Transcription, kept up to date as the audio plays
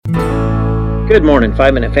Good morning,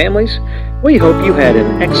 5-Minute Families. We hope you had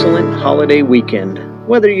an excellent holiday weekend.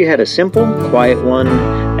 Whether you had a simple, quiet one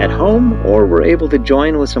at home or were able to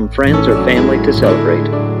join with some friends or family to celebrate.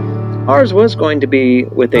 Ours was going to be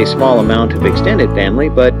with a small amount of extended family,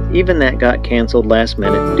 but even that got canceled last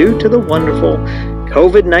minute due to the wonderful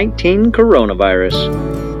COVID-19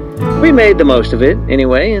 coronavirus. We made the most of it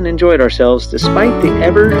anyway and enjoyed ourselves despite the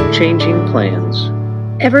ever-changing plans.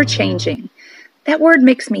 Ever-changing. That word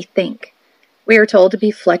makes me think. We are told to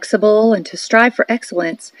be flexible and to strive for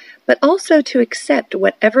excellence, but also to accept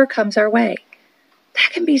whatever comes our way.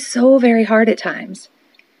 That can be so very hard at times.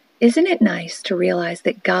 Isn't it nice to realize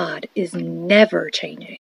that God is never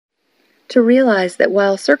changing? To realize that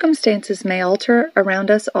while circumstances may alter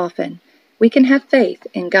around us often, we can have faith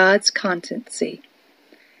in God's constancy.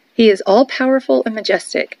 He is all-powerful and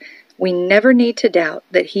majestic. We never need to doubt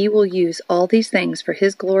that He will use all these things for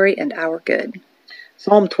His glory and our good.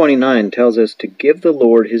 Psalm 29 tells us to give the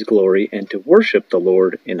Lord His glory and to worship the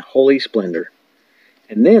Lord in holy splendor.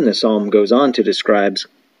 And then the psalm goes on to describe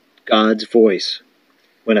God's voice.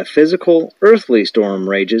 When a physical, earthly storm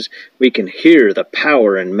rages, we can hear the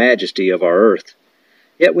power and majesty of our earth.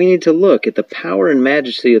 Yet we need to look at the power and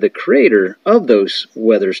majesty of the Creator of those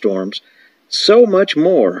weather storms, so much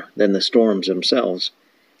more than the storms themselves.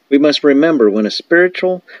 We must remember when a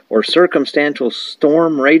spiritual or circumstantial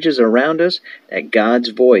storm rages around us that God's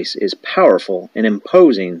voice is powerful and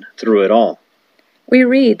imposing through it all. We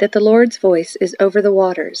read that the Lord's voice is over the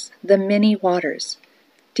waters, the many waters.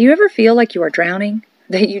 Do you ever feel like you are drowning?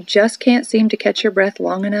 That you just can't seem to catch your breath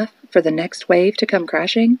long enough for the next wave to come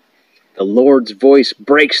crashing? The Lord's voice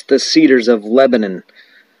breaks the cedars of Lebanon.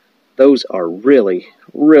 Those are really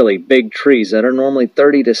big trees that are normally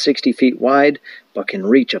 30 to 60 feet wide, but can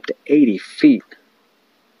reach up to 80 feet.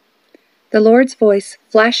 The Lord's voice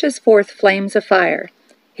flashes forth flames of fire.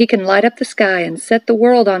 He can light up the sky and set the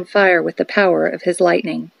world on fire with the power of His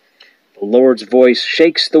lightning. The Lord's voice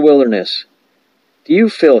shakes the wilderness. Do you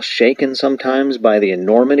feel shaken sometimes by the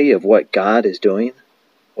enormity of what God is doing,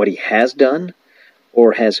 what He has done,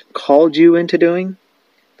 or has called you into doing?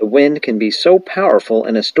 The wind can be so powerful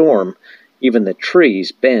in a storm, even the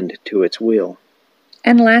trees bend to its will.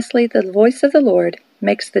 And lastly, the voice of the Lord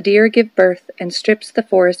makes the deer give birth and strips the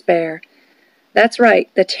forest bare. That's right,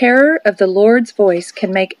 the terror of the Lord's voice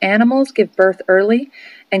can make animals give birth early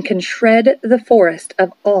and can shred the forest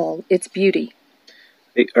of all its beauty.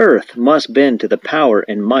 The earth must bend to the power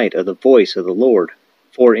and might of the voice of the Lord,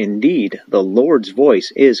 for indeed the Lord's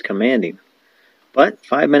voice is commanding. But,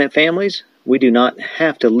 5-Minute Families, we do not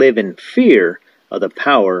have to live in fear of the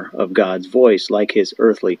power of God's voice like His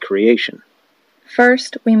earthly creation.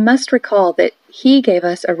 First, we must recall that He gave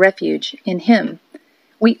us a refuge in Him.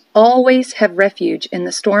 We always have refuge in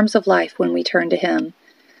the storms of life when we turn to Him.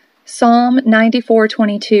 Psalm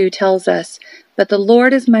 94:22 tells us, "But the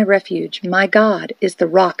Lord is my refuge, my God is the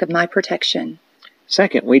rock of my protection."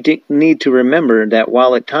 Second, we need to remember that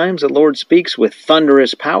while at times the Lord speaks with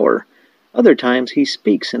thunderous power, other times He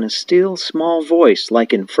speaks in a still, small voice,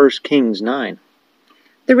 like in 1 Kings 9.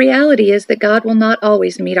 The reality is that God will not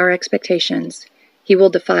always meet our expectations. He will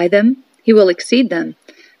defy them, He will exceed them,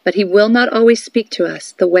 but He will not always speak to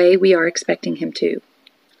us the way we are expecting Him to.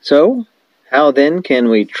 So, how then can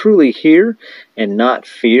we truly hear and not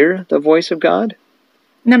fear the voice of God?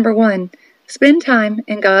 Number 1, spend time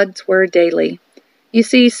in God's Word daily. You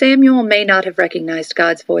see, Samuel may not have recognized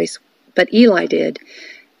God's voice, but Eli did.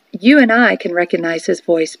 You and I can recognize His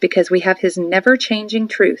voice because we have His never-changing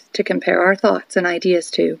truth to compare our thoughts and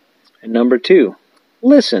ideas to. And number 2,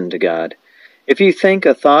 listen to God. If you think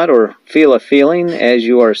a thought or feel a feeling as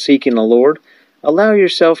you are seeking the Lord, allow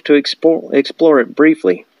yourself to explore it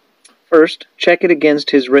briefly. First, check it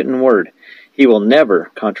against His written word. He will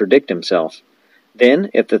never contradict Himself. Then,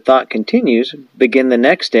 if the thought continues, begin the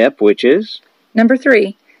next step, which is... Number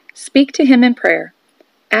 3, speak to Him in prayer.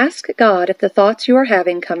 Ask God if the thoughts you are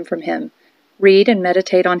having come from Him. Read and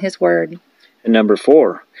meditate on His Word. And number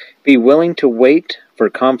 4, be willing to wait for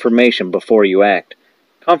confirmation before you act.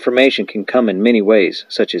 Confirmation can come in many ways,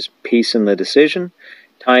 such as peace in the decision,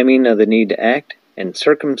 timing of the need to act, and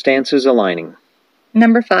circumstances aligning.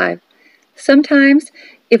 Number 5, sometimes,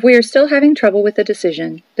 if we are still having trouble with a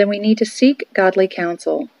decision, then we need to seek godly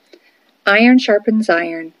counsel. Iron sharpens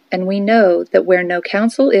iron, and we know that where no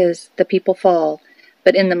counsel is, the people fall.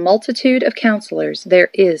 But in the multitude of counselors, there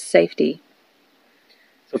is safety.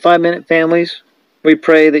 So 5-Minute Families, we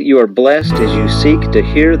pray that you are blessed as you seek to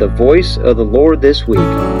hear the voice of the Lord this week.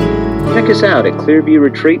 Check us out at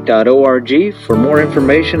clearviewretreat.org for more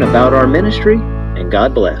information about our ministry, and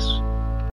God bless.